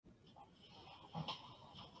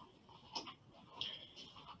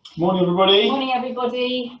Morning, everybody. Morning,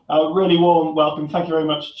 everybody. Really warm welcome. Thank you very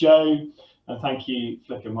much, Joe, and thank you,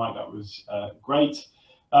 Flick and Mike. That was great.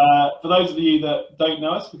 For those of you that don't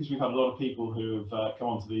know us, because we've had a lot of people who have come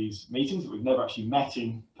onto these meetings that we've never actually met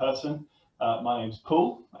in person, my name's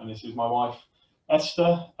Paul, and this is my wife,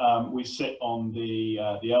 Esther. We sit on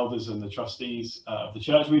the elders and the trustees of the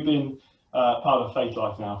church. We've been part of Faith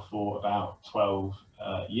Life now for about 12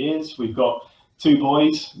 years. We've got two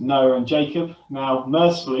boys, Noah and Jacob. Now,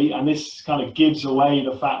 mercifully, and this kind of gives away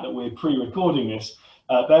the fact that we're pre-recording this,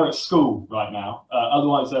 they're at school right now.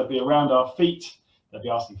 Otherwise, they'll be around our feet. They'll be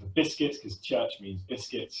asking for biscuits, because church means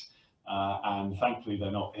biscuits. And thankfully, they're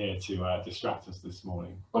not here to distract us this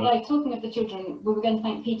morning. Although, talking of the children, we were going to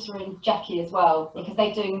thank Peter and Jackie as well, because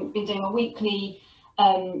they've been doing a weekly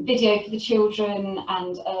video for the children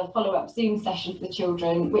and a follow-up Zoom session for the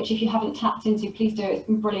children, which if you haven't tapped into, please do. It's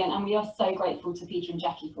been brilliant, and we are so grateful to Peter and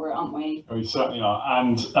Jackie for it, aren't we? We certainly are.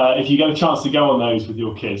 And if you get a chance to go on those with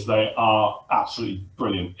your kids, they are absolutely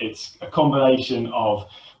brilliant. It's a combination of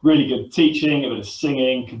really good teaching, a bit of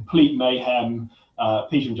singing, complete mayhem.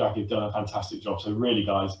 Peter and Jackie have done a fantastic job. So really,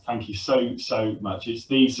 guys, thank you so much. It's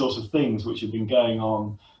these sorts of things which have been going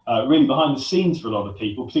on really behind the scenes for a lot of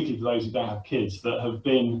people, particularly for those who don't have kids, that have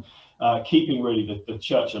been keeping really the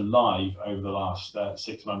church alive over the last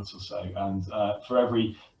 6 months or so. And for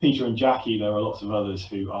every Peter and Jackie, there are lots of others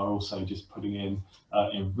who are also just putting in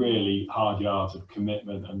really hard yards of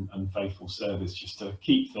commitment and faithful service just to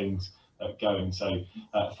keep things going. So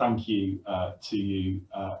thank you to you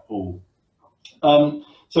all.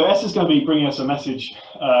 So Esther's going to be bringing us a message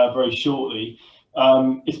very shortly.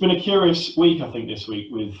 It's been a curious week, I think, this week,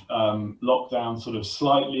 with lockdown sort of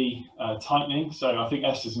slightly tightening. So I think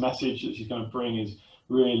Esther's message that she's going to bring is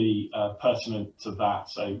really pertinent to that.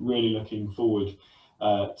 So really looking forward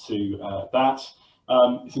to that.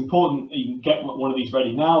 It's important that you can get one of these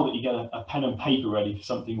ready now, that you get a pen and paper ready for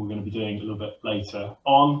something we're going to be doing a little bit later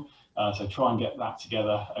on. So try and get that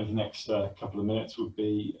together over the next couple of minutes would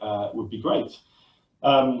be great.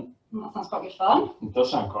 That sounds quite good fun. It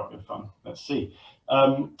does sound quite good fun. Let's see.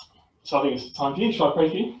 So I think it's time for you. Shall I pray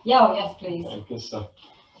for you? Yeah, oh, yes, please. Okay, good stuff.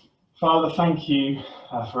 Father, thank you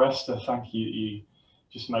for Esther. Thank you that you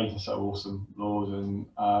just made her so awesome, Lord. And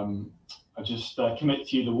I just commit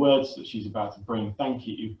to you the words that she's about to bring. Thank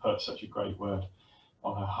you, you've put such a great word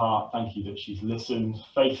on her heart. Thank you that she's listened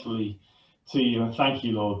faithfully to you. And thank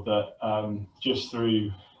you, Lord, that just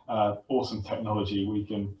through awesome technology, we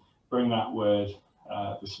can bring that word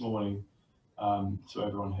this morning to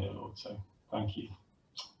everyone here, Lord. So thank you.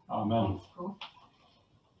 Amen. Thanks, Paul.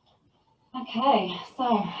 Okay,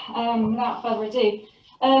 so without further ado,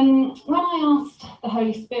 when I asked the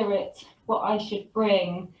Holy Spirit what I should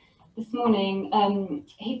bring this morning,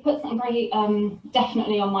 he put something very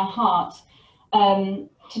definitely on my heart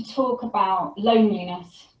to talk about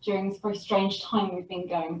loneliness during this very strange time we've been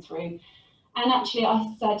going through. And actually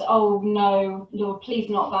I said, oh no, Lord, please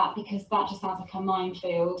not that, because that just sounds like a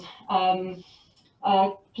minefield.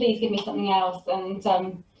 Please give me something else.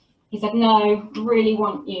 And he said, no, I really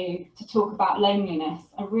want you to talk about loneliness.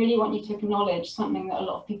 I really want you to acknowledge something that a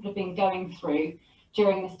lot of people have been going through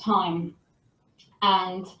during this time.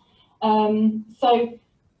 And so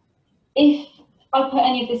if I put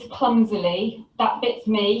any of this clumsily, that bit's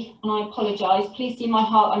me, and I apologise. Please see my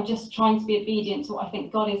heart. I'm just trying to be obedient to what I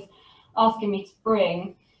think God is asking me to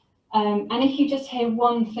bring. And if you just hear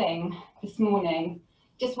one thing this morning,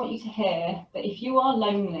 just want you to hear that if you are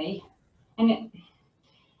lonely,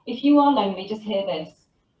 if you are lonely, just hear this.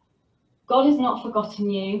 God has not forgotten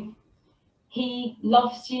you. He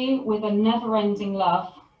loves you with a never-ending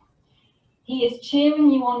love. He is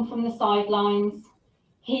cheering you on from the sidelines.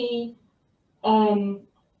 He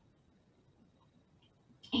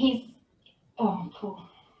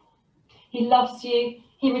loves you.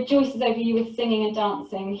 He rejoices over you with singing and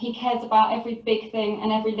dancing. He cares about every big thing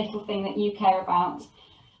and every little thing that you care about.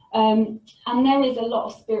 And there is a lot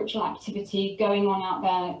of spiritual activity going on out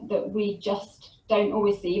there that we just don't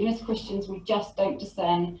always see. Even as Christians, we just don't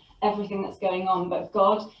discern everything that's going on. But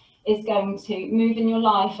God is going to move in your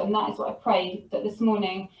life, and that is what I pray, that this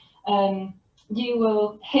morning you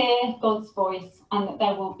will hear God's voice, and that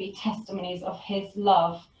there will be testimonies of his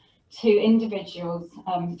love to individuals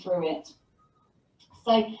through it.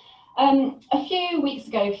 So a few weeks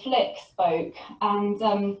ago, Flick spoke,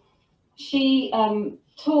 and she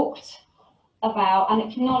talked about and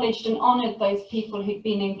acknowledged and honoured those people who'd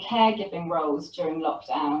been in caregiving roles during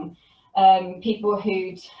lockdown, people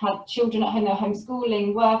who'd had children at home, they were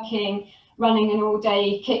homeschooling, working, running an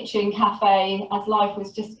all-day kitchen cafe as life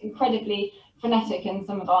was just incredibly frenetic in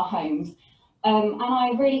some of our homes. And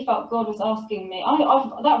I really felt God was asking me,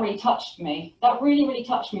 that really touched me. That really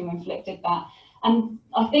touched me when Flick did that. And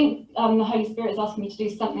I think the Holy Spirit is asking me to do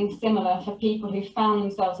something similar for people who found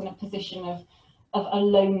themselves in a position of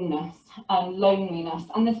aloneness and loneliness.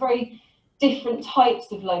 And there's very different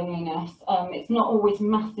types of loneliness. It's not always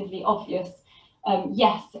massively obvious.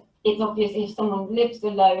 Yes, it's obvious if someone lives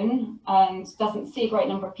alone and doesn't see a great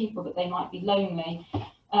number of people that they might be lonely.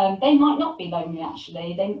 They might not be lonely,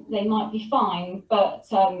 actually. They might be fine, but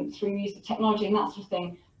through use of technology and that sort of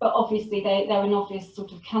thing. But obviously they're an obvious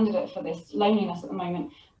sort of candidate for this loneliness at the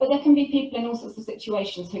moment. But there can be people in all sorts of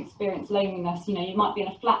situations who experience loneliness. You know, you might be in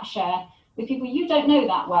a flat share with people you don't know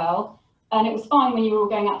that well, and it was fine when you were all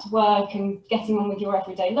going out to work and getting on with your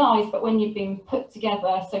everyday lives, but when you've been put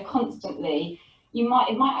together so constantly, it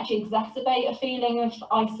might actually exacerbate a feeling of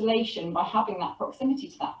isolation by having that proximity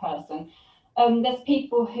to that person. There's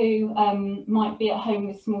people who might be at home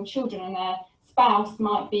with small children and their spouse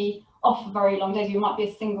might be off for very long days. You might be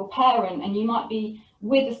a single parent and you might be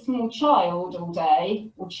with a small child all day,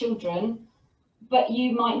 or children, but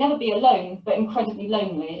you might never be alone, but incredibly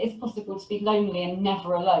lonely. It's possible to be lonely and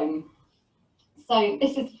never alone. So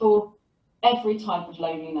this is for every type of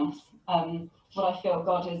loneliness, what I feel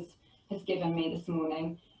God has given me this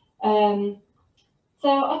morning. So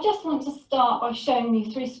I just want to start by showing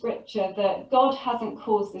you through scripture that God hasn't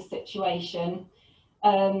caused this situation.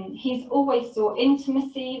 He's always sought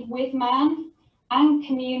intimacy with man and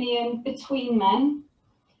communion between men.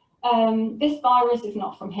 This virus is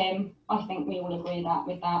not from him. I think we all agree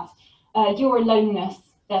with that. Your aloneness,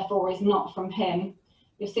 therefore, is not from him.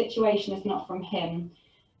 Your situation is not from him.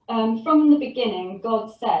 From the beginning,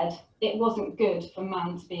 God said it wasn't good for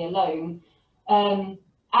man to be alone.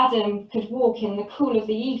 Adam could walk in the cool of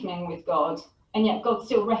the evening with God, and yet God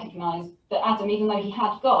still recognised that Adam, even though he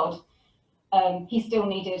had God, he still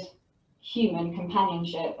needed human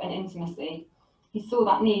companionship and intimacy. He saw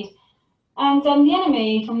that need. And the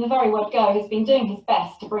enemy, from the very word go, has been doing his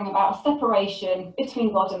best to bring about a separation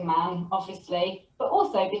between God and man, obviously, but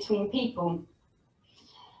also between people.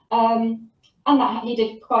 And that he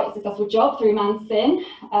did quite a successful job through man's sin.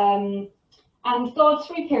 And God,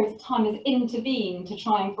 through periods of time, has intervened to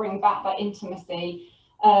try and bring back that intimacy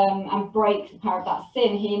and break the power of that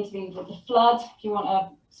sin. He intervened with the flood. If you want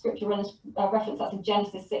a scripture reference, that's in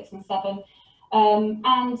Genesis 6 and 7.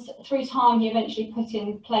 And through time, he eventually put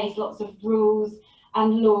in place lots of rules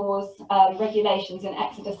and laws, regulations in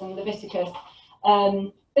Exodus and Leviticus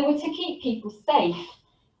that were to keep people safe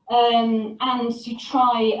and to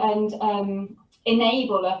try and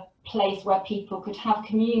enable a place where people could have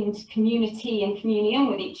community and communion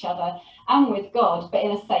with each other and with God, but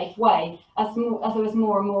in a safe way. As there was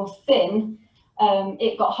more and more sin,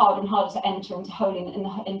 it got harder and harder to enter into holiness,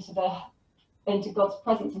 into God's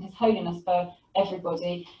presence and his holiness for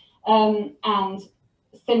everybody. And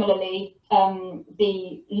similarly,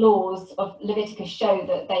 the laws of Leviticus show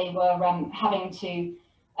that they were having to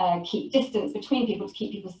keep distance between people to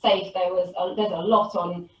keep people safe. There's a lot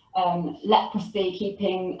on leprosy,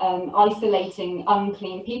 keeping isolating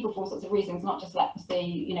unclean people for all sorts of reasons, not just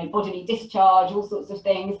leprosy, you know, bodily discharge, all sorts of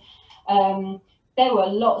things. There were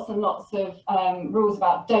lots and lots of rules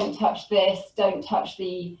about don't touch this, don't touch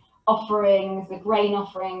the offerings, the grain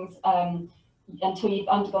offerings, until you've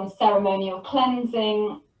undergone ceremonial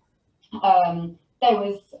cleansing. There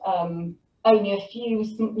was only a few,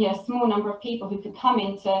 small number of people who could come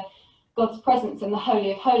into God's presence in the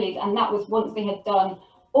Holy of Holies, and that was once they had done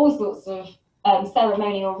all sorts of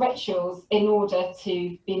ceremonial rituals in order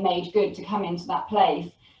to be made good to come into that place.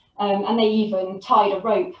 And they even tied a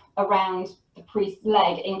rope around the priest's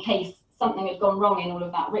leg in case something had gone wrong in all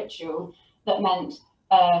of that ritual that meant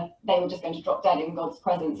they were just going to drop dead in God's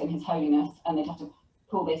presence in his holiness, and they'd have to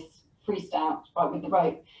pull this priest out right with the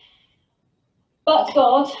rope. But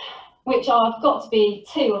God, which have got to be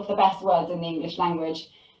two of the best words in the English language,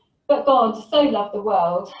 but God so loved the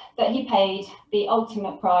world that he paid the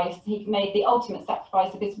ultimate price. He made the ultimate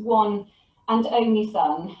sacrifice of his one and only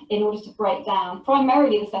son in order to break down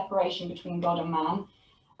primarily the separation between God and man.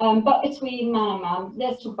 But between man and man,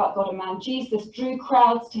 let's talk about God and man. Jesus drew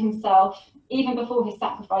crowds to himself. Even before his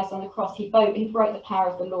sacrifice on the cross, he broke the power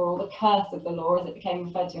of the law, or the curse of the law, as it became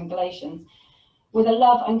referred to in Galatians, with a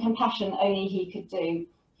love and compassion only he could do.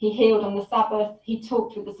 He healed on the Sabbath. He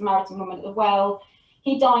talked with the Samaritan woman at the well.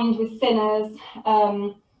 He dined with sinners.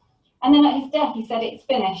 And then at his death, he said, it's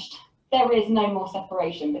finished. There is no more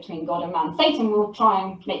separation between God and man. Satan will try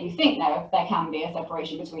and make you think there can be a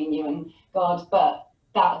separation between you and God, but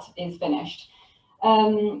that is finished.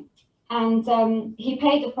 And he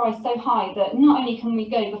paid the price so high that not only can we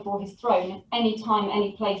go before his throne anytime,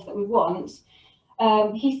 any place that we want,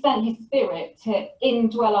 he sent his Spirit to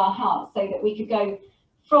indwell our hearts so that we could go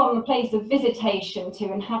from a place of visitation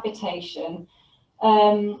to inhabitation.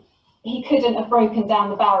 He couldn't have broken down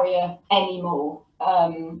the barrier anymore.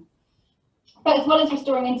 But as well as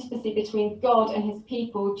restoring intimacy between God and his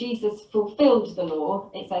people, Jesus fulfilled the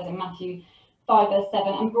law, it says in Matthew 5 verse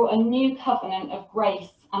 7, and brought a new covenant of grace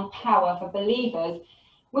and power for believers,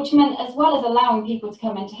 which meant, as well as allowing people to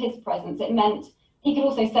come into his presence, it meant he could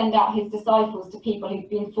also send out his disciples to people who'd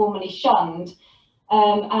been formerly shunned.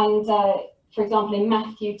 For example, in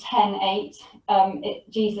Matthew 10:8,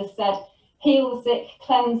 Jesus said, heal the sick,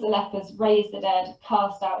 cleanse the lepers, raise the dead,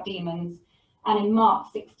 cast out demons. And in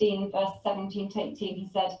Mark 16, verse 17 to 18, he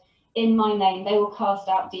said, in my name they will cast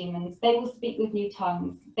out demons, they will speak with new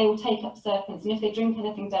tongues, they will take up serpents, and if they drink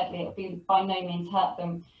anything deadly, it will be by no means hurt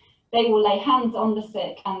them. They will lay hands on the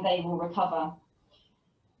sick and they will recover.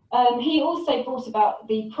 He also brought about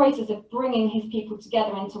the process of bringing his people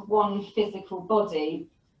together into one physical body,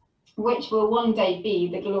 which will one day be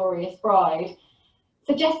the glorious bride,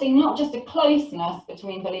 suggesting not just a closeness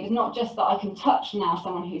between believers, not just that I can touch now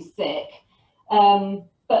someone who's sick,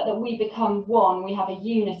 but that we become one, we have a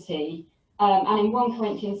unity. And in 1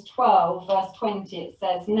 Corinthians 12, verse 20, it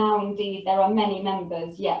says, now indeed there are many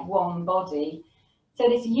members, yet one body. So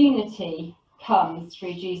this unity comes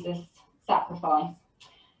through Jesus' sacrifice.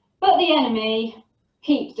 But the enemy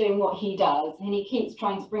keeps doing what he does, and he keeps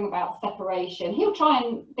trying to bring about separation. He'll try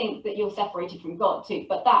and think that you're separated from God too,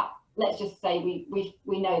 but that, let's just say we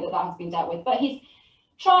know that has been dealt with. But he's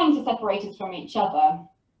trying to separate us from each other.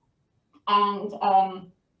 And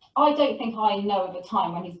I don't think I know of a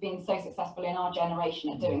time when he's been so successful in our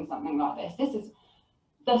generation at doing something like this. This is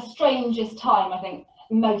the strangest time I think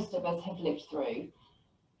most of us have lived through.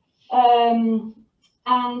 And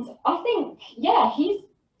I think, yeah, he's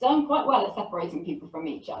done quite well at separating people from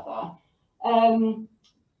each other.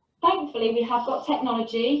 Thankfully, we have got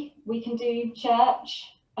technology. We can do church.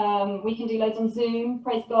 We can do loads on Zoom,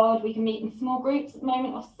 praise God. We can meet in small groups at the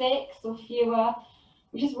moment of 6 or fewer,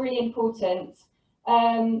 which is really important.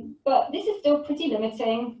 But this is still pretty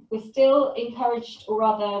limiting. We're still encouraged, or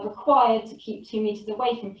rather required, to keep 2 meters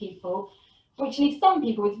away from people, which leaves some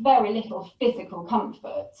people with very little physical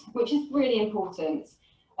comfort, which is really important.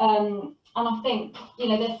 And I think, you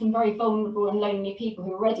know, there's some very vulnerable and lonely people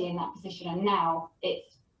who are already in that position, and now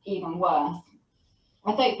it's even worse.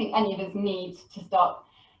 I don't think any of us need to start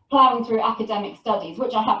ploughing through academic studies,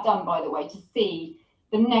 which I have done, by the way, to see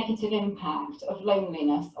the negative impact of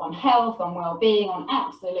loneliness on health, on well-being, on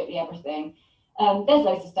absolutely everything. There's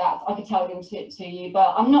loads of stats, I could tell them to you,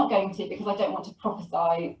 but I'm not going to, because I don't want to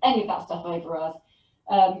prophesy any of that stuff over us.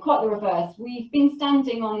 Quite the reverse. We've been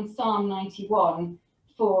standing on Psalm 91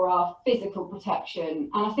 for our physical protection,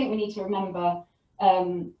 and I think we need to remember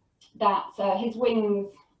that his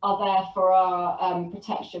wings are there for our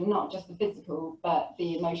protection, not just the physical, but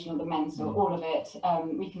the emotional, the mental, all of it.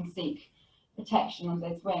 We can seek protection on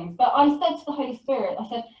those wings. But I said to the Holy Spirit, I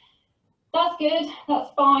said, that's good, that's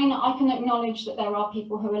fine. I can acknowledge that there are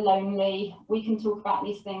people who are lonely. We can talk about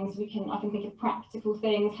these things. I can think of practical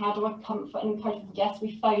things. How do I comfort and encourage? Yes,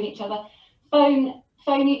 we phone each other. Phone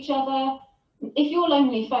each other. If you're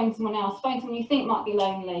lonely, phone someone else. Phone someone you think might be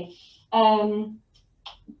lonely.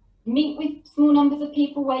 Meet with small numbers of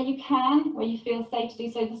people where you can, where you feel safe to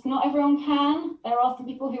do so. Because not everyone can. There are some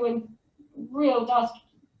people who are in real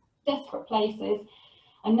desperate places.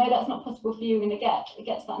 I know that's not possible for you. We're going to get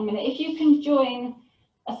to that in a minute. If you can join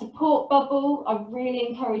a support bubble, I really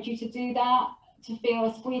encourage you to do that, to feel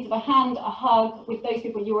a squeeze of a hand, a hug with those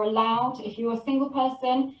people you're allowed. If you're a single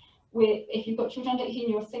person, if you've got children under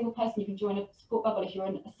 18, you're a single person, you can join a support bubble. If you're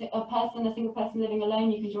a single person living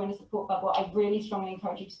alone, you can join a support bubble. I really strongly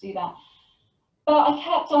encourage you to do that. But I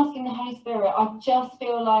kept asking the Holy Spirit, I just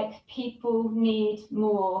feel like people need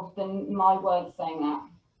more than my words saying that.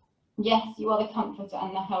 Yes, you are the comforter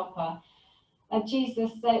and the helper.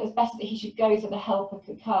 Jesus said it was better that he should go so the helper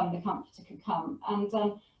could come, the comforter could come. And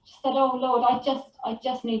just said, oh Lord, I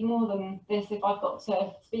just need more than this if I've got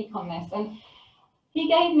to speak on this. And he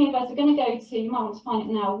gave me a verse. We're going to go to, you might want to find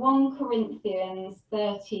it now, 1 Corinthians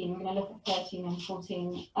 13. We're going to look at 13 and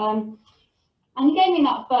 14. And he gave me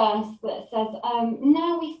that verse that says,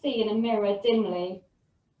 now we see in a mirror dimly,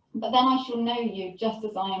 but then I shall know you just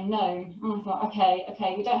as I am known. And I thought,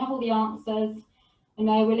 okay, we don't have all the answers. I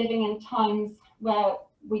know we're living in times where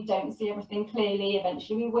we don't see everything clearly.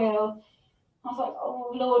 Eventually we will. I was like,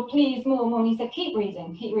 oh Lord, please, more, more. And he said, keep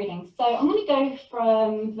reading, keep reading. So I'm going to go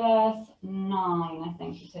from verse 9, I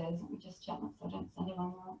think it is. Let me just check that so I don't send it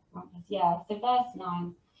wrong place. Yeah, so verse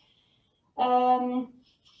 9.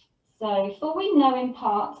 So, for we know in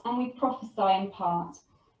part and we prophesy in part.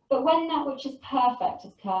 But when that which is perfect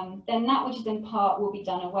has come, then that which is in part will be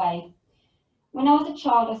done away. When I was a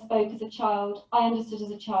child, I spoke as a child, I understood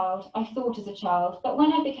as a child, I thought as a child. But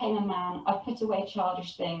when I became a man, I put away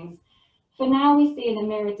childish things. For now we see in a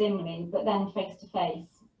mirror dimly, but then face to face.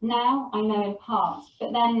 Now I know in part,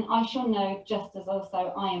 but then I shall know just as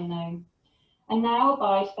also I am known. And now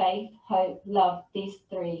abide faith, hope, love, these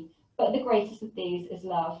three. But the greatest of these is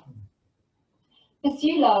love.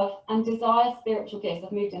 Pursue love and desire spiritual gifts.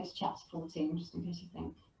 I've moved into chapter 14, just in case you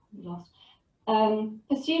think we lost.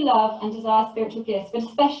 Pursue love and desire spiritual gifts, but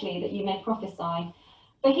especially that you may prophesy.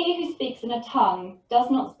 For he who speaks in a tongue does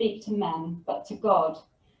not speak to men, but to God.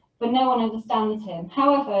 For no one understands him.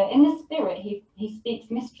 However, in the spirit he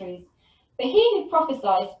speaks mysteries. But he who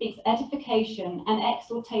prophesies speaks edification and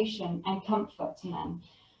exhortation and comfort to men.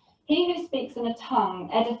 He who speaks in a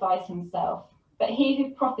tongue edifies himself, but he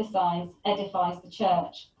who prophesies edifies the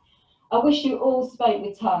church. I wish you all spoke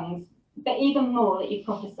with tongues, but even more that you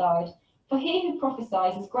prophesied. For he who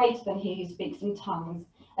prophesies is greater than he who speaks in tongues,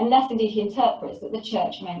 unless indeed he interprets, that the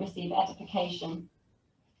church may receive edification.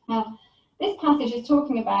 Now, this passage is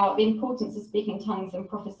talking about the importance of speaking tongues and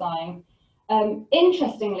prophesying.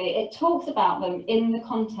 Interestingly, it talks about them in the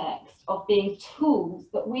context of being tools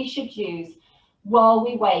that we should use while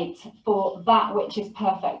we wait for that which is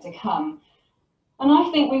perfect to come. And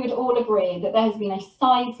I think we would all agree that there has been a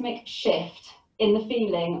seismic shift in the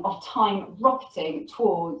feeling of time rocketing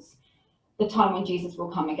towards the time when Jesus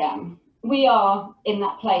will come again. We are in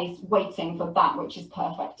that place waiting for that which is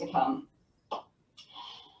perfect to come.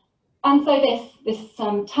 And so this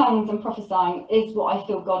tongues and prophesying is what I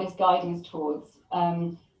feel God is guiding us towards,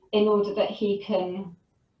 in order that he can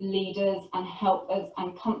lead us and help us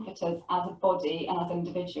and comfort us as a body and as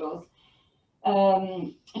individuals.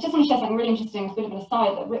 I just want to share something really interesting, a bit of an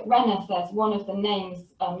aside, that Renner says one of the names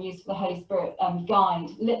used for the Holy Spirit, guide,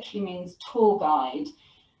 literally means tour guide.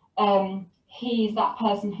 He's that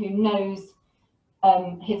person who knows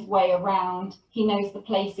his way around. He knows the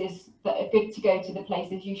places that are good to go to, the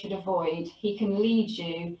places you should avoid. He can lead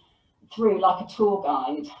you through like a tour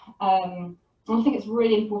guide. And I think it's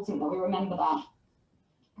really important that we remember that.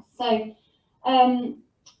 So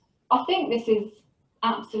I think this is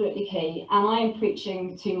absolutely key, and I am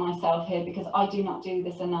preaching to myself here because I do not do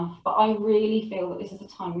this enough, but I really feel that this is a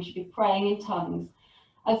time we should be praying in tongues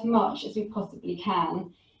as much as we possibly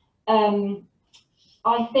can.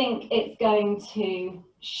 I think it's going to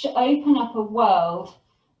open up a world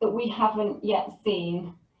that we haven't yet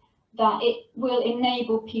seen, that it will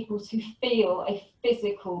enable people to feel a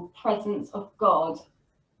physical presence of God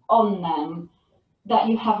on them that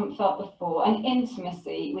you haven't felt before, an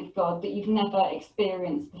intimacy with God that you've never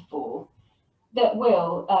experienced before, that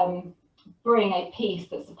will bring a peace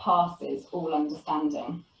that surpasses all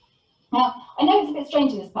understanding. Now, I know it's a bit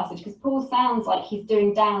strange in this passage because Paul sounds like he's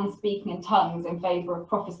doing down speaking in tongues in favour of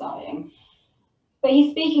prophesying, but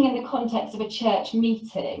he's speaking in the context of a church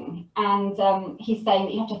meeting, and he's saying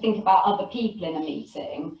that you have to think about other people in a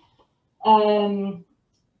meeting.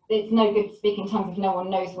 It's no good speaking in tongues if no one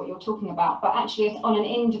knows what you're talking about, but actually on an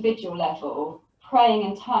individual level, praying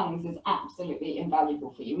in tongues is absolutely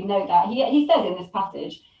invaluable for you. We know that. He says in this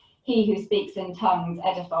passage, he who speaks in tongues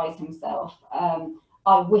edifies himself.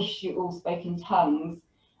 I wish you all spoke in tongues.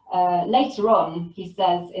 Later on, he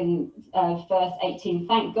says in verse 18,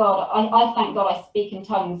 thank God, I thank God I speak in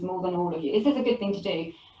tongues more than all of you. This is a good thing to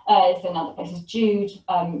do. It's another place. Jude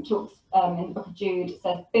talks in the book of Jude, it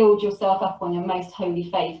says, build yourself up on your most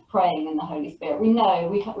holy faith, praying in the Holy Spirit. We know,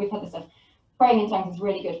 we've had this stuff, praying in tongues is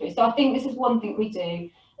really good for you. So I think this is one thing we do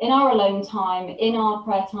in our alone time, in our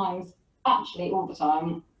prayer times, actually all the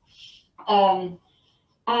time.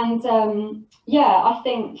 Yeah, I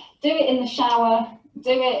think do it in the shower,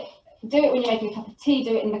 do it when you're making a cup of tea,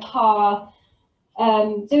 do it in the car,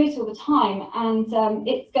 do it all the time, and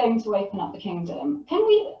it's going to open up the kingdom.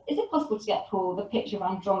 Is it possible to get, Paul, the picture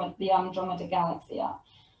of the Andromeda galaxy up?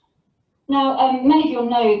 Now, many of you will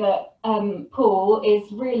know that Paul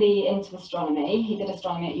is really into astronomy. He did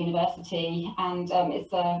astronomy at university, and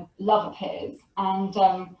it's a love of his. And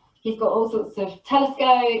he's got all sorts of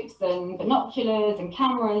telescopes and binoculars and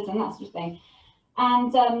cameras and that sort of thing.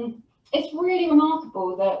 And it's really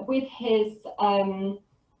remarkable that with his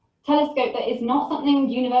telescope that is not something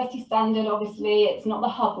university standard, obviously, it's not the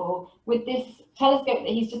Hubble, with this telescope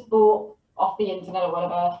that he's just bought off the internet or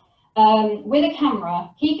whatever, with a camera.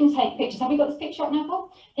 He can take pictures. Have we got this picture up now,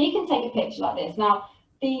 Paul? He can take a picture like this. Now,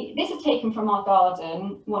 this is taken from our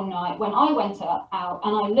garden one night when I went out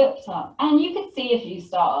and I looked up, and you could see a few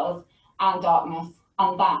stars and darkness,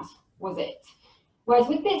 and that was it. Whereas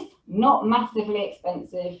with this, not massively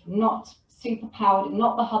expensive, not super powered,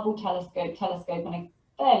 not the Hubble telescope and a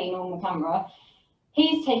fairly normal camera,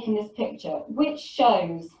 he's taken this picture, which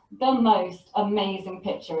shows the most amazing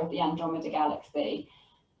picture of the Andromeda Galaxy.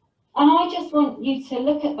 And I just want you to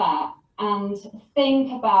look at that and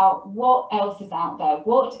think about what else is out there,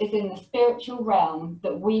 what is in the spiritual realm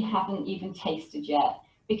that we haven't even tasted yet,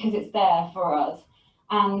 because it's there for us.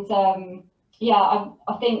 And yeah,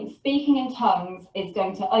 I think speaking in tongues is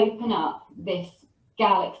going to open up this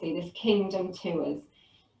galaxy, this kingdom to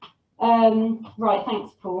us. Right,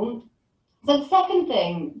 thanks, Paul. So the second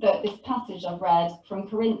thing that this passage I've read from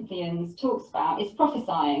Corinthians talks about is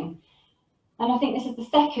prophesying. And I think this is the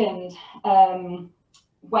second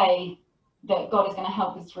way that God is going to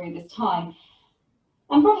help us through this time.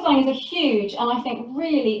 And prophesying is a huge and I think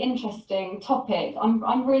really interesting topic.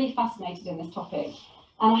 I'm really fascinated in this topic.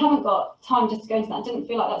 And I haven't got time just to go into that. I didn't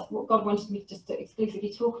feel like that's what God wanted me just to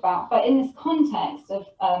exclusively talk about. But in this context of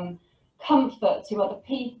comfort to other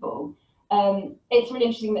people, it's really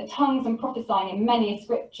interesting that tongues and prophesying in many a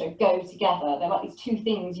scripture go together. They're like these two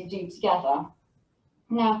things you do together.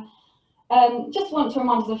 Now, just want to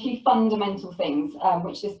remind us of a few fundamental things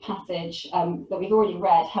which this passage that we've already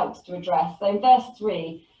read helps to address. So in verse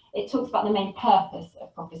 3, it talks about the main purpose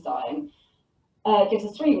of prophesying. Gives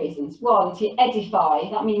us 3 reasons. 1, to edify.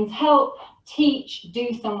 That means help, teach,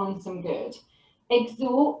 do someone some good.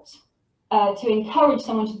 Exhort, to encourage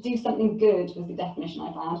someone to do something good was the definition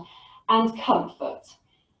I found. And comfort.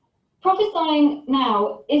 Prophesying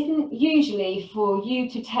now isn't usually for you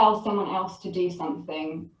to tell someone else to do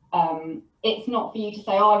something. It's not for you to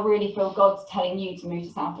say, oh, I really feel God's telling you to move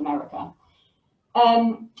to South America.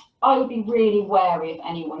 I would be really wary if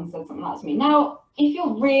anyone said something like that to me. Now, if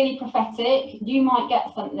you're really prophetic, you might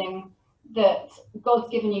get something that God's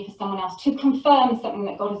given you for someone else to confirm something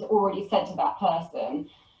that God has already said to that person.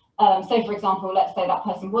 So, for example, let's say that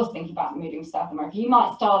person was thinking about moving to South America. You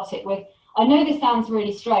might start it with, I know this sounds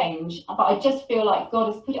really strange, but I just feel like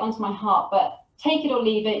God has put it onto my heart, but take it or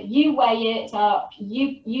leave it. You weigh it up,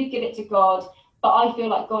 you give it to God, but I feel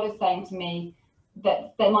like God is saying to me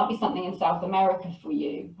that there might be something in South America for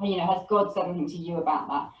you. You know, has God said anything to you about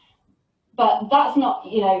that? But that's not,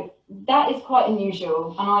 you know, that is quite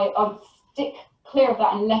unusual, and I'd stick clear of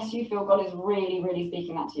that unless you feel God is really, really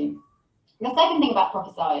speaking that to you. The second thing about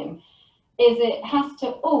prophesying is it has to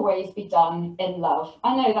always be done in love.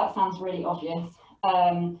 I know that sounds really obvious,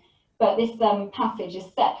 but this passage is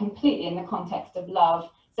set completely in the context of love.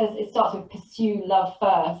 It starts with pursue love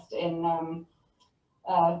first in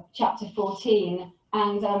chapter 14,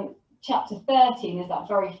 and chapter 13 is that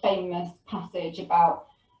very famous passage about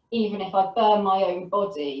even if I burn my own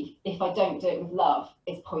body, if I don't do it with love,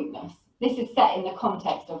 it's pointless. This is set in the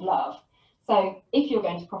context of love. So if you're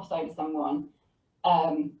going to prophesy to someone,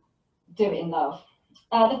 do it in love.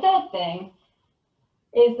 The third thing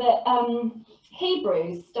is that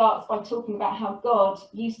Hebrews starts by talking about how God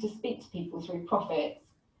used to speak to people through prophets,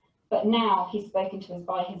 but now he's spoken to us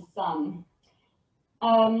by his Son.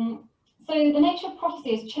 So the nature of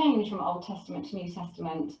prophecy has changed from Old Testament to New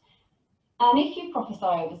Testament. And if you prophesy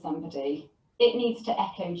over somebody, it needs to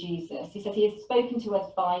echo Jesus. He says he has spoken to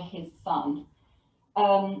us by his Son.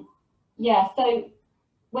 Yeah, so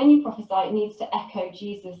when you prophesy, it needs to echo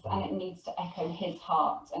Jesus and it needs to echo his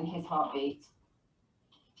heart and his heartbeat.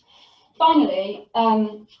 Finally,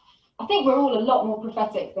 I think we're all a lot more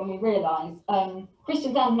prophetic than we realise,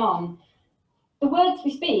 Christians and non. The words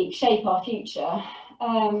we speak shape our future.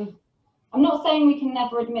 I'm not saying we can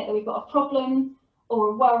never admit that we've got a problem or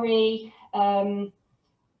a worry,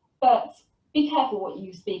 but be careful what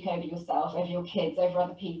you speak over yourself, over your kids, over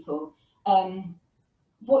other people.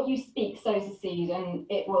 What you speak sows a seed and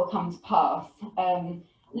it will come to pass.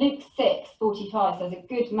 Luke 6:45 says, a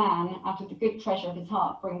good man out of the good treasure of his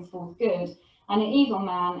heart brings forth good, and an evil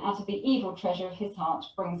man out of the evil treasure of his heart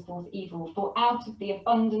brings forth evil. For out of the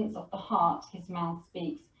abundance of the heart his mouth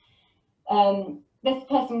speaks. This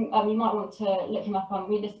person, you might want to look him up on.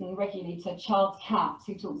 We listen regularly to Charles Capps,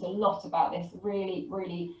 who talks a lot about this. Really,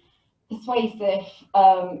 really persuasive,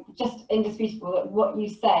 just indisputable that what you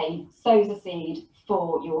say sows a seed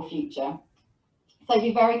for your future. So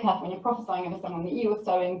be very careful when you're prophesying over someone that you are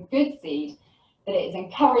sowing good seed, that it is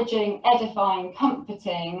encouraging, edifying,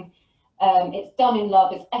 comforting. It's done in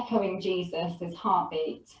love. It's echoing Jesus, his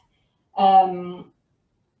heartbeat,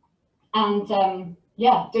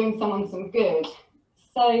 yeah, doing someone some good.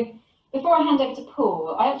 So Before I hand over to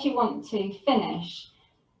Paul, I actually want to finish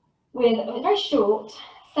with a very short,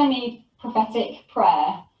 semi-prophetic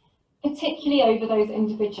prayer, particularly over those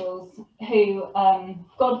individuals who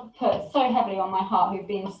God put so heavily on my heart, who've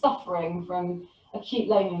been suffering from acute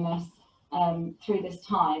loneliness through this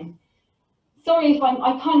time. Sorry if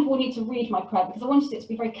I kind of will need to read my prayer because I wanted it to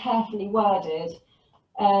be very carefully worded.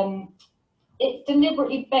 It's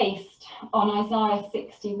deliberately based on Isaiah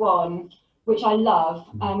 61, which I love,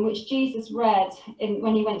 which Jesus read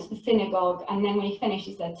when he went to the synagogue, and then when he finished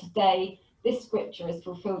he said, "Today this scripture is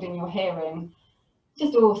fulfilled in your hearing."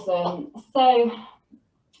 Just awesome. So,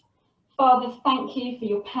 Father, thank you for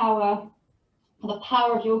your power, for the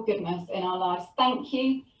power of your goodness in our lives. Thank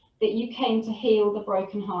you that you came to heal the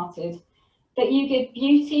brokenhearted, that you give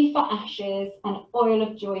beauty for ashes and oil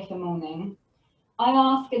of joy for mourning. I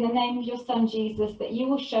ask in the name of your Son, Jesus, that you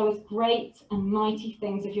will show us great and mighty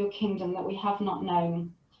things of your kingdom that we have not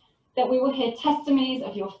known, that we will hear testimonies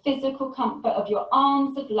of your physical comfort, of your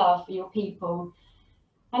arms of love for your people.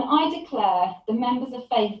 And I declare the members of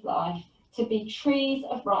Faith Life to be trees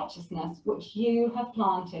of righteousness, which you have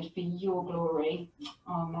planted for your glory.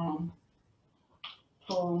 Amen.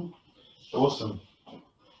 Paul. Awesome.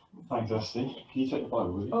 Thanks, Esther. Can you take the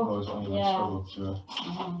Bible with you? Oh, Otherwise I'm going to yeah. struggle to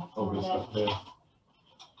hold this up here.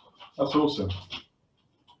 That's awesome.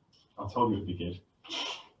 I told you it'd be good.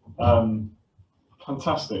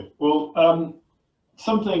 Fantastic. Well,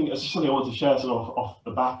 something I wanted to share sort of off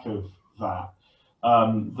the back of that,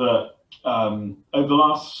 over the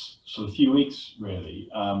last sort of few weeks, really,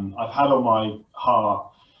 I've had on my heart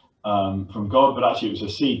from God, but actually it was a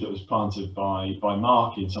seed that was planted by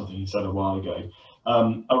Mark in something he said a while ago,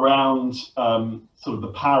 around sort of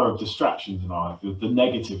the power of distractions in our life, the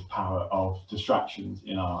negative power of distractions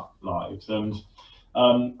in our lives. And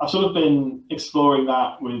I've sort of been exploring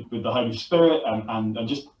that with the Holy Spirit and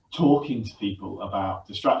just talking to people about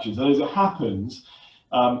distractions. And as it happens,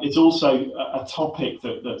 it's also a topic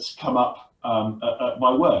that's come up at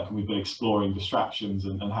my work, and we've been exploring distractions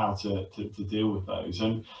and how to deal with those.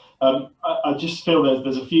 And I just feel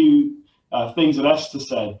there's a few things that Esther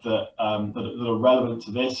said that are relevant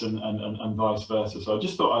to this and vice versa. So I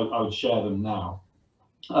just thought I would share them now.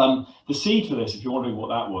 The seed for this, if you're wondering what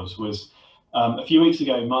that was a few weeks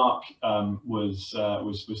ago, Mark was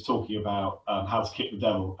talking about how to kick the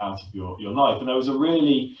devil out of your life, and there was a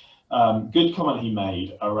really good comment he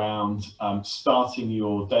made around starting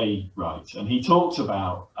your day right. And he talked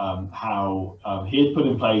about how he had put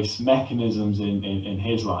in place mechanisms in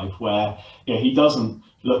his life where he doesn't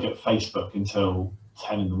look at Facebook until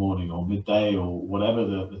 10 in the morning or midday or whatever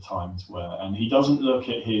the times were, and he doesn't look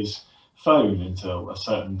at his phone until a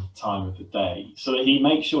certain time of the day, so that he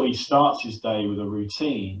makes sure he starts his day with a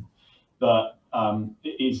routine that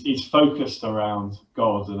is focused around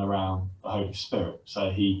God and around the Holy Spirit.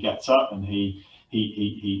 So he gets up and he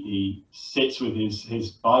sits with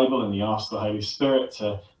his Bible and he asks the Holy Spirit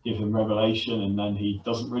to give him revelation, and then he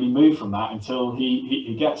doesn't really move from that until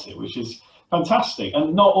he gets it, which is fantastic.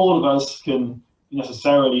 And not all of us can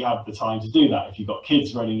necessarily have the time to do that. If you've got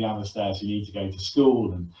kids running down the stairs who need to go to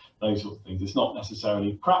school and those sorts of things, it's not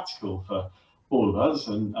necessarily practical for all of us,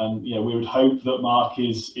 and we would hope that Mark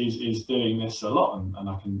is doing this a lot, and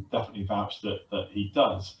I can definitely vouch that he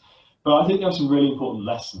does. But I think there are some really important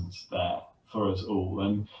lessons there for us all,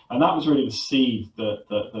 and that was really the seed that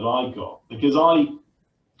I got, because I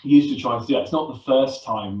used to try to do that. It's not the first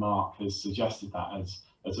time Mark has suggested that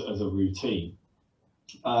as a routine,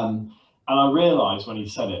 and I realised when he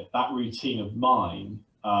said it, that routine of mine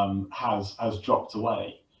has dropped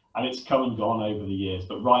away. And it's come and gone over the years,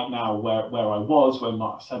 but right now, where I was when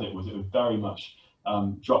Mark said it was very much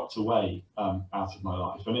dropped away out of my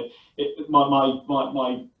life. And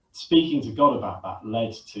my speaking to God about that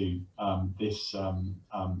led to these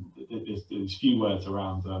few words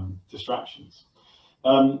around distractions.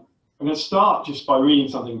 I'm going to start just by reading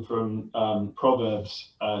something from Proverbs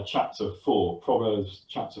chapter 4,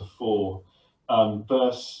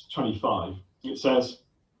 verse 25. It says,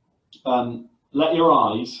 "Let your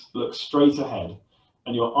eyes look straight ahead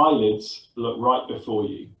and your eyelids look right before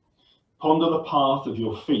you. Ponder the path of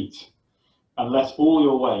your feet and let all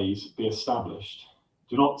your ways be established.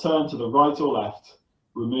 Do not turn to the right or left.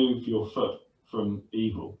 Remove your foot from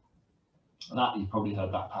evil." And that, you've probably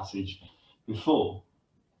heard that passage before.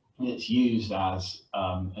 It's used as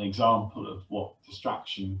an example of what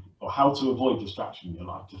distraction, or how to avoid distraction in your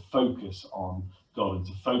life, to focus on God and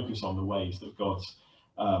to focus on the ways that God's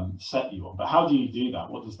set you on. But how do you do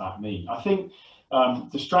that? What does that mean? I think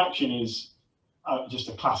distraction is just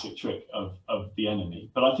a classic trick of the enemy.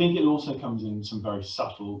 But I think it also comes in some very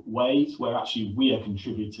subtle ways where actually we are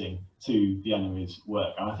contributing to the enemy's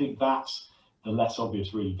work. And I think that's the less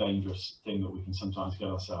obvious, really dangerous thing that we can sometimes get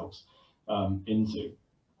ourselves into.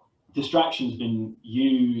 Distraction's been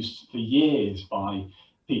used for years by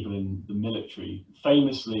people in the military.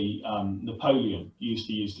 Famously, Napoleon used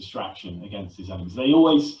to use distraction against his enemies. They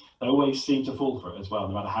always seem to fall for it as well.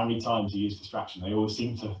 No matter how many times he used distraction, they always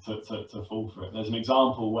seem to fall for it. There's an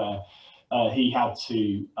example where he had to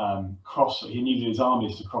he needed his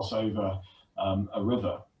armies to cross over a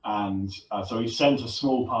river, and so he sent a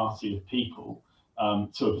small party of people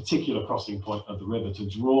to a particular crossing point of the river to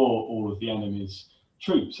draw all of the enemy's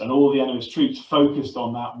troops, and all the enemy's troops focused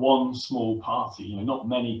on that one small party. You know, not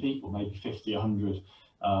many people, maybe 50, 100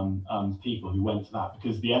 people who went to that,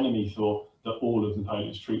 because the enemy thought that all of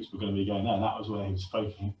Napoleon's troops were going to be going there. And that was where he was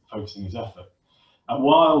focusing his effort. And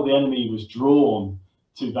while the enemy was drawn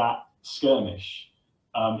to that skirmish,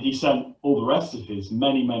 he sent all the rest of his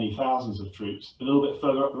many thousands of troops a little bit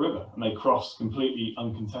further up the river, and they crossed completely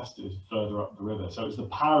uncontested further up the river. So it was the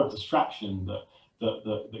power of distraction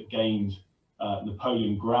that gained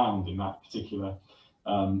Napoleon ground in that particular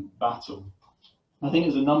battle. I think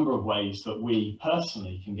there's a number of ways that we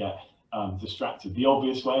personally can get distracted. The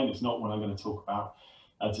obvious way, and it's not what I'm going to talk about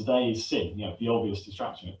today, is sin. You know, the obvious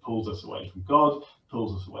distraction. It pulls us away from God,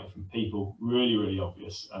 pulls us away from people. Really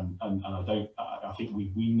obvious. And I think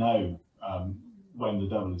we know when the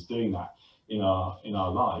devil is doing that in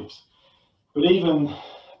our lives. But even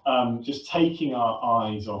just taking our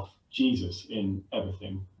eyes off Jesus in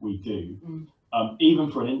everything we do,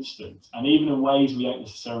 even for an instant, and even in ways we don't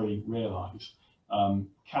necessarily realise,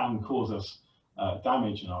 can cause us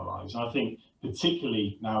damage in our lives. And I think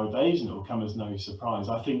particularly nowadays, and it will come as no surprise,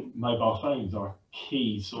 I think mobile phones are a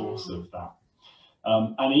key source of that.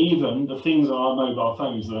 And even the things on our mobile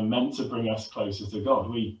phones that are meant to bring us closer to God.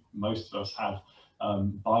 Most of us have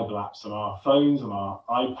Bible apps on our phones, on our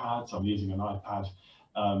iPads. I'm using an iPad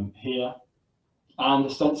here. And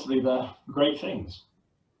ostensibly they're great things.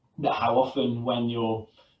 But how often when you're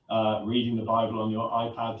reading the Bible on your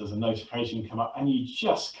iPad, there's a notification come up and you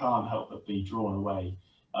just can't help but be drawn away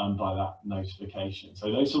by that notification.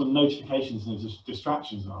 So those sort of notifications and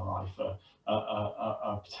distractions in our life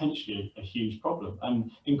are potentially a huge problem.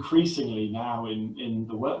 And increasingly now in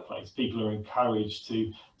the workplace, people are encouraged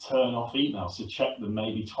to turn off emails, to check them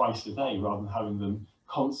maybe twice a day rather than having them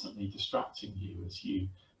constantly distracting you as you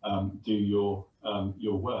do your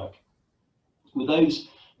work. With those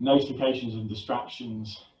notifications and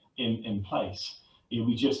distractions in place,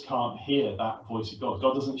 we just can't hear that voice of God.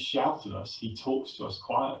 God doesn't shout at us, he talks to us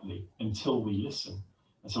quietly until we listen.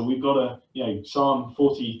 And so we've got to, Psalm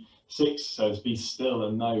 46 says, be still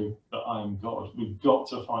and know that I am God. We've got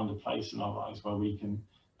to find a place in our lives where we can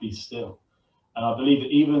be still. And I believe that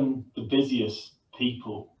even the busiest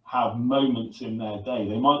people have moments in their day.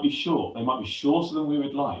 They might be short, they might be shorter than we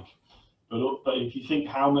would like, but if you think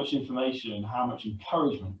how much information and how much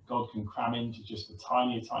encouragement God can cram into just a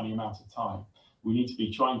tiny amount of time, we need to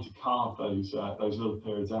be trying to carve those little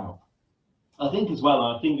periods out. I think as well,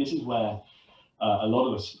 and I think this is where a lot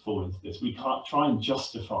of us fall into this, we can't try and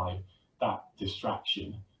justify that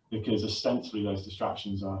distraction because ostensibly those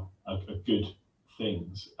distractions are good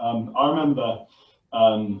things. I remember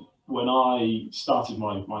when I started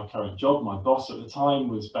my current job, my boss at the time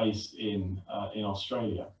was based in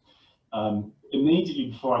Australia.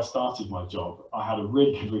 Immediately before I started my job, I had a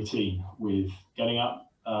really good routine with getting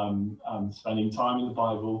up, spending time in the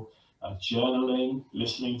Bible, journaling,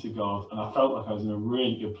 listening to God, and I felt like I was in a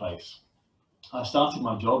really good place. I started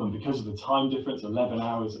my job, and because of the time difference, 11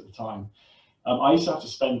 hours at the time, I used to have to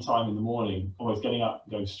spend time in the morning, always getting up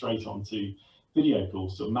and going straight onto video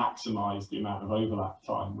calls to maximise the amount of overlap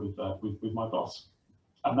time with my boss.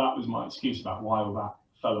 And that was my excuse about why all that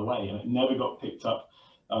fell away, and it never got picked up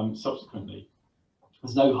subsequently.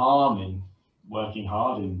 There's no harm in working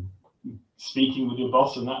hard, in speaking with your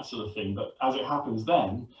boss and that sort of thing, but as it happens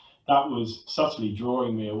then, that was subtly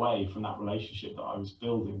drawing me away from that relationship that I was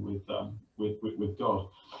building with God.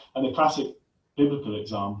 And the classic biblical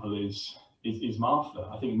example is Martha.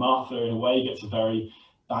 I think Martha in a way gets a very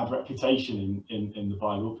bad reputation in the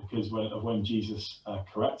Bible because when Jesus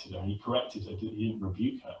corrected her, and he corrected her, he didn't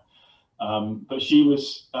rebuke her. But she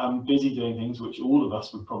was busy doing things which all of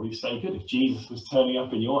us would probably say good. If Jesus was turning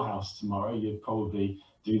up in your house tomorrow, you'd probably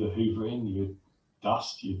do the hoovering, you'd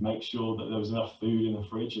dust, you'd make sure that there was enough food in the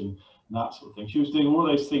fridge and that sort of thing. She was doing all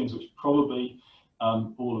those things which probably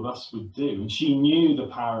all of us would do. And she knew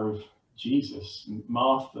the power of Jesus.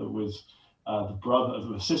 Martha was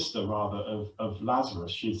the sister rather of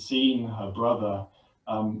Lazarus. She'd seen her brother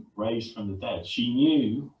raised from the dead. She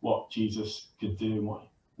knew what Jesus could do and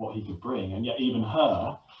what he could bring. And yet even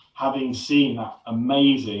her, having seen that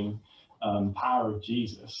amazing power of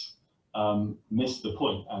Jesus, missed the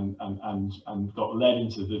point and got led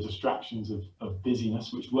into the distractions of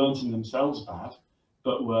busyness, which weren't in themselves bad,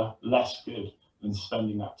 but were less good than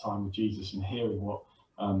spending that time with Jesus and hearing what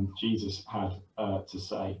Jesus had to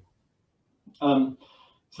say. So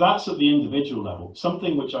that's at the individual level.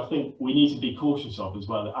 Something which I think we need to be cautious of as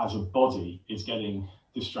well as a body is getting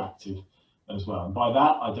distracted as well. And by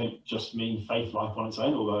that, I don't just mean faith life on its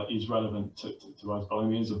own, although it is relevant to us, but I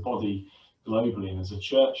mean as a body globally and as a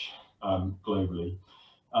church globally.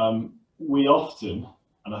 We often,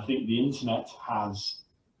 and I think the internet has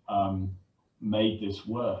made this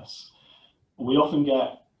worse, we often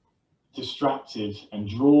get distracted and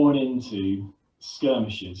drawn into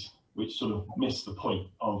skirmishes which sort of miss the point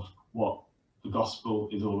of what the gospel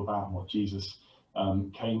is all about and what Jesus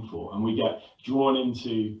came for. And we get drawn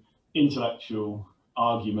into intellectual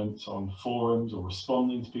arguments on forums or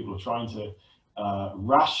responding to people or trying to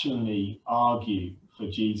rationally argue for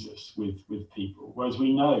Jesus with people, whereas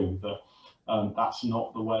we know that that's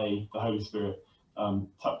not the way the Holy Spirit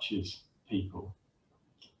touches people.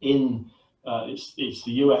 It's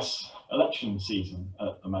the US election season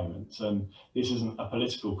at the moment, and this isn't a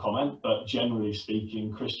political comment, but generally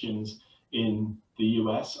speaking, Christians in the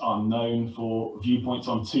US are known for viewpoints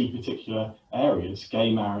on two particular areas: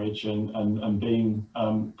 gay marriage and being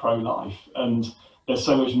pro-life. And there's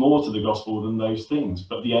so much more to the gospel than those things,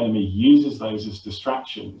 but the enemy uses those as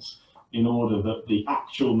distractions in order that the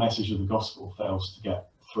actual message of the gospel fails to get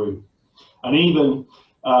through. And even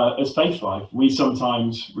as Faith Life, we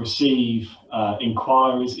sometimes receive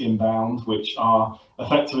inquiries inbound, which are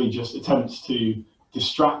effectively just attempts to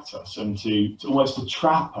distract us and to almost to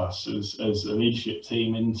trap us as a leadership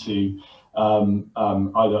team into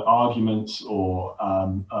either arguments or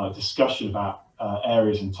discussion about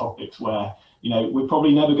areas and topics where, you know, we're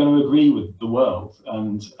probably never going to agree with the world,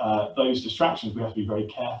 and those distractions we have to be very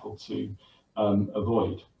careful to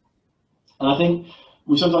avoid. And I think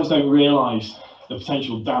we sometimes don't realise the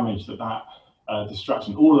potential damage that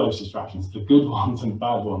distraction, all those distractions, the good ones and the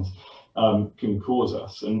bad ones, can cause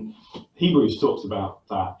us. And Hebrews talks about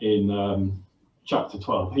that in chapter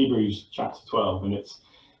 12, Hebrews chapter 12, and it's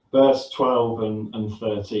verse 12 and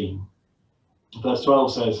 13. Verse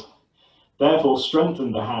 12 says, "Therefore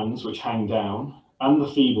strengthen the hands which hang down and the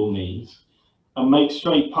feeble knees, and make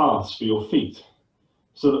straight paths for your feet,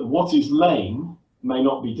 so that what is lame may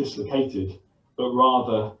not be dislocated, but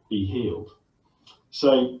rather be healed."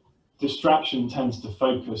 So distraction tends to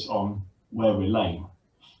focus on where we're lame.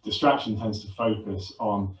 Distraction tends to focus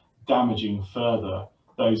on damaging further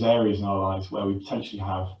those areas in our lives where we potentially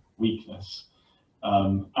have weakness.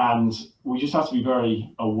 And we just have to be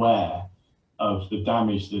very aware of the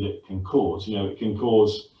damage that it can cause. You know, it can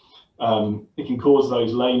cause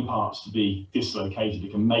those lame parts to be dislocated.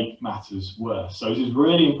 It can make matters worse. So it is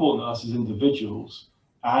really important that us as individuals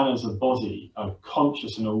and as a body are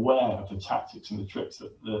conscious and aware of the tactics and the tricks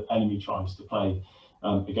that the enemy tries to play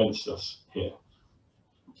against us here.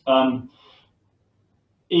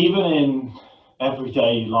 Even in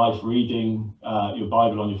everyday life, reading your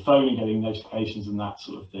Bible on your phone and getting notifications and that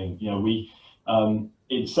sort of thing, you know,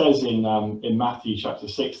 it says in Matthew chapter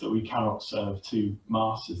 6 that we cannot serve two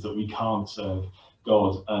masters, that we can't serve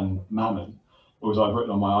God and mammon, or as I've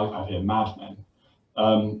written on my iPad here, madmen.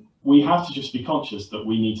 We have to just be conscious that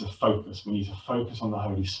we need to focus. We need to focus on the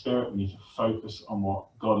Holy Spirit. We need to focus on what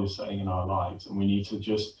God is saying in our lives. And we need to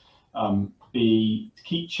just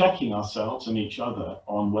keep checking ourselves and each other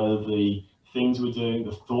on whether the things we're doing,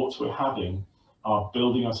 the thoughts we're having, are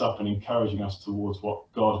building us up and encouraging us towards what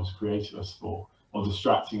God has created us for, or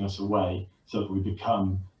distracting us away so that we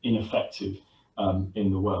become ineffective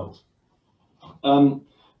in the world.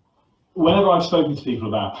 Whenever I've spoken to people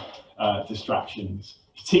about distractions,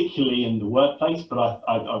 particularly in the workplace, but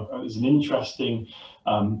it's an interesting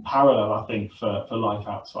parallel, I think, for life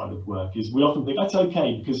outside of work, is we often think that's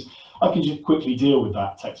okay because I can just quickly deal with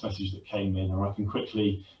that text message that came in, or I can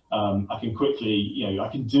quickly, you know, I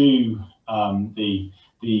can do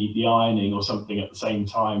the ironing or something at the same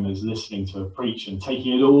time as listening to a preach and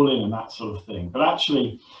taking it all in and that sort of thing. But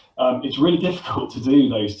actually, it's really difficult to do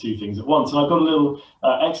those two things at once. And I've got a little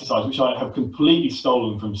exercise which I have completely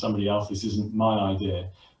stolen from somebody else. This isn't my idea,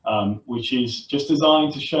 which is just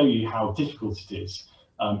designed to show you how difficult it is,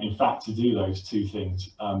 in fact, to do those two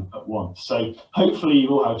things at once. So hopefully you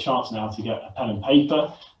all have a chance now to get a pen and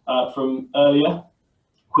paper from earlier.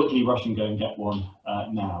 quickly rush and go and get one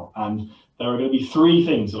now. And there are going to be 3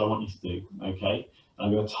 things that I want you to do, okay?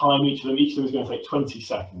 I'm going to time each of them. Each of them is going to take 20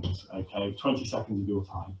 seconds, okay? 20 seconds of your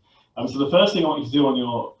time. So the first thing I want you to do on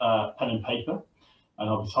your pen and paper, and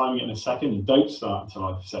I'll be timing it in a second, and don't start until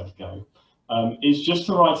I've said go, is just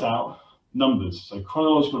to write out numbers, so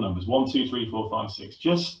chronological numbers, 1, 2, 3, 4, 5, 6,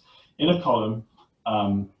 just in a column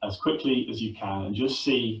as quickly as you can, and just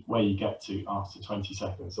see where you get to after 20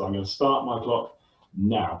 seconds. So I'm going to start my clock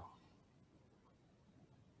now.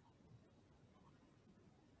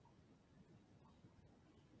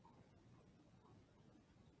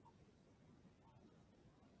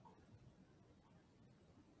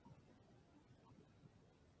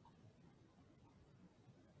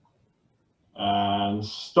 And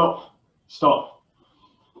stop.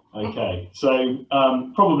 Okay, so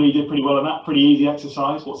probably did pretty well on that. Pretty easy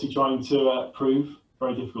exercise. What's he trying to prove?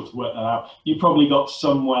 Very difficult to work that out. You probably got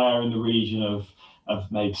somewhere in the region of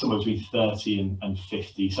maybe somewhere between 30 and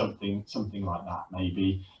 50, something like that.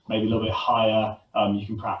 Maybe a little bit higher. You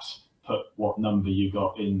can perhaps put what number you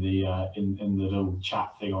got in the little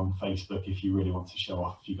chat thing on Facebook if you really want to show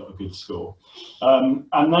off if you got a good score. And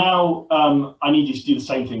now I need you to do the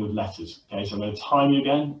same thing with letters. Okay, so I'm going to time you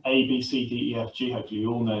again. A, B, C, D, E, F, G. Hopefully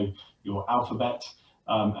you all know your alphabet.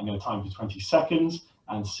 I'm going to time for 20 seconds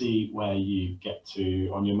and see where you get to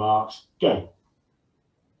on your marks. Go.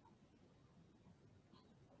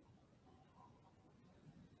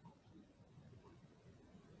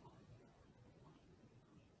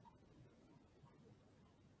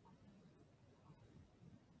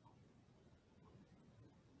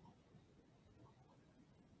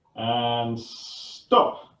 And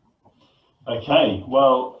stop. Okay,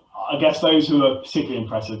 well, I guess those who are particularly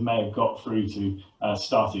impressive may have got through to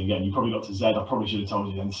starting again. You probably got to Z. I probably should have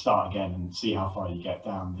told you then start again and see how far you get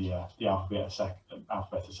down the alphabet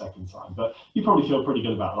a second time. But you probably feel pretty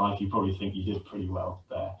good about life. You probably think you did pretty well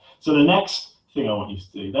there. So the next thing I want you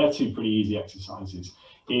to do, they're 2 pretty easy exercises,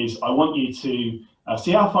 is I want you to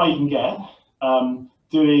see how far you can get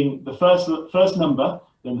doing the first number,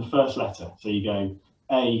 then the first letter. So you go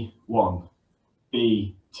A1,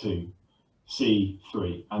 B2,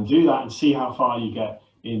 C3, and do that and see how far you get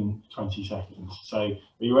in 20 seconds. So are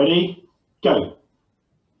you ready? Go.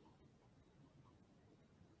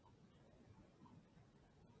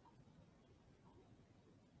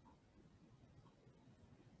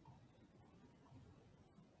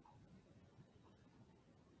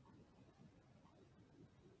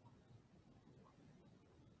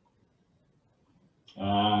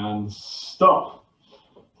 And stop.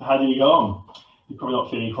 So how do you go on? You're probably not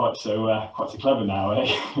feeling quite so clever now,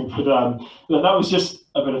 eh? But that was just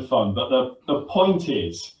a bit of fun. But the point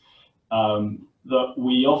is that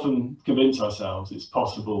we often convince ourselves it's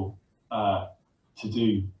possible to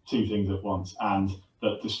do 2 things at once, and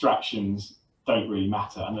that distractions don't really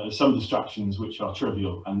matter, and there are some distractions which are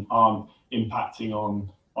trivial and aren't impacting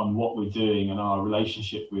on what we're doing and our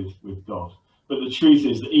relationship with God. But the truth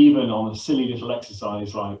is that even on a silly little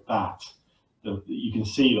exercise like that, you can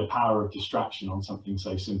see the power of distraction on something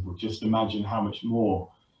so simple. Just imagine how much more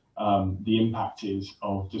the impact is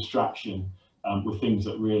of distraction with things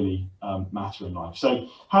that really matter in life. So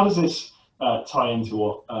how does this tie into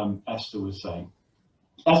what Esther was saying?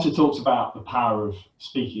 Esther talks about the power of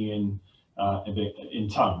speaking in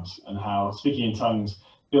tongues, and how speaking in tongues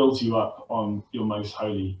builds you up on your most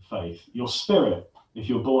holy faith. Your spirit, if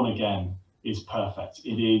you're born again, is perfect.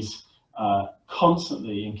 It is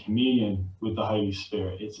constantly in communion with the Holy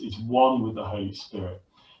Spirit. It's one with the Holy Spirit.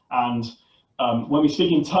 And when we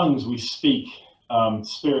speak in tongues, we speak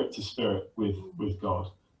spirit to spirit with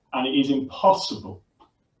God. And it is impossible,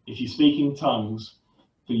 if you speak in tongues,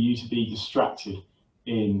 for you to be distracted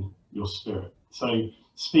in your spirit. So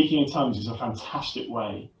speaking in tongues is a fantastic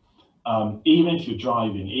way, even if you're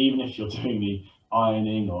driving, even if you're doing the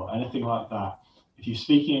ironing or anything like that. If you're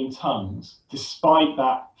speaking in tongues, despite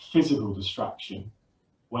that physical distraction,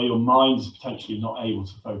 where your mind is potentially not able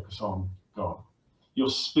to focus on God, your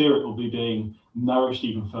spirit will be being nourished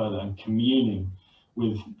even further and communing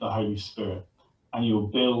with the Holy Spirit, and you'll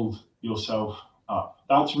build yourself up.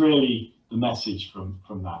 That's really the message from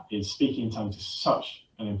that, is speaking in tongues is such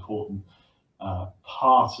an important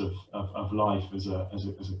part of life as a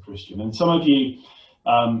Christian. And some of you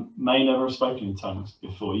may never have spoken in tongues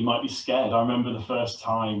before. You might be scared. I remember the first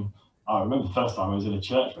time I was in a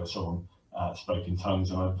church where someone spoke in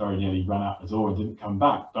tongues, and I very nearly ran out the door and didn't come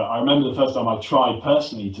back. But I remember the first time I tried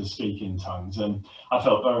personally to speak in tongues, and I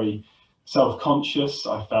felt very self-conscious.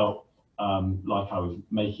 I felt like I was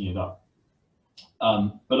making it up.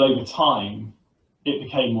 But over time, it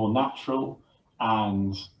became more natural,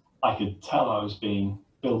 and I could tell I was being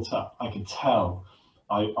built up. I could tell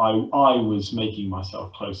I was making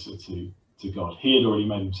myself closer to God. He had already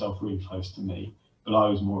made himself really close to me, but I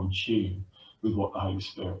was more in tune with what the Holy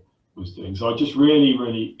Spirit was doing. So I just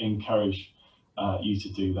really encourage you to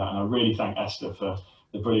do that. And I really thank Esther for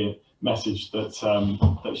the brilliant message that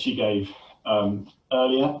that she gave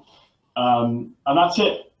earlier. And that's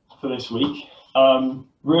it for this week.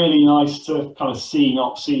 Really nice to kind of see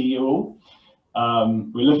you all.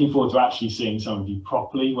 We're looking forward to actually seeing some of you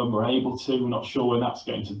properly when we're able to. We're not sure when that's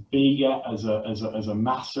going to be yet as a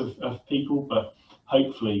mass of people, but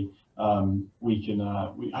hopefully we can.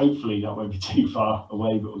 Hopefully that won't be too far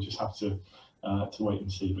away, but we'll just have to wait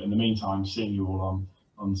and see. But in the meantime, seeing you all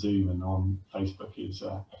on Zoom and on Facebook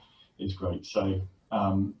is great. So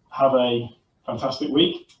have a fantastic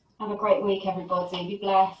week. Have a great week, everybody. Be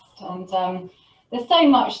blessed. And there's so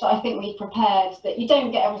much that I think we've prepared that you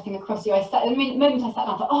don't get everything across you. The moment I sat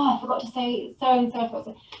down, I thought, oh, I forgot to say so and so. I forgot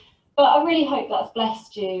to say. But I really hope that's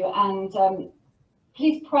blessed you. And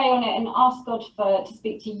please pray on it and ask God to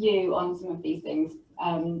speak to you on some of these things,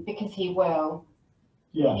 because He will.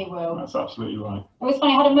 Yeah, He will. That's absolutely right. It was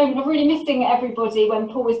funny, I had a moment of really missing everybody when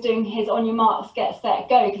Paul was doing his on your marks, get set,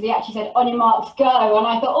 go, because he actually said on your marks, go. And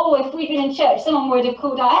I thought, oh, if we'd been in church, someone would have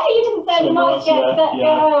called out, hey, you didn't say on your marks, get set,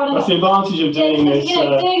 go. And that's the advantage of doing this.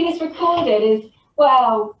 Doing this recorded is,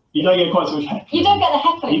 well, you don't get quite so much heckling. You don't get the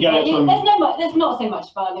heckling. You get it from, there's not so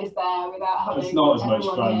much fun, is there, without having. It's not as much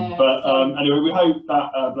fun. Here, but so. Anyway, we hope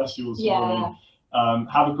that bless you all this morning.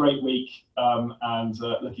 Have a great week, and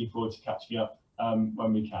looking forward to catching up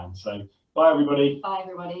when we can. So bye everybody. Bye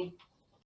everybody.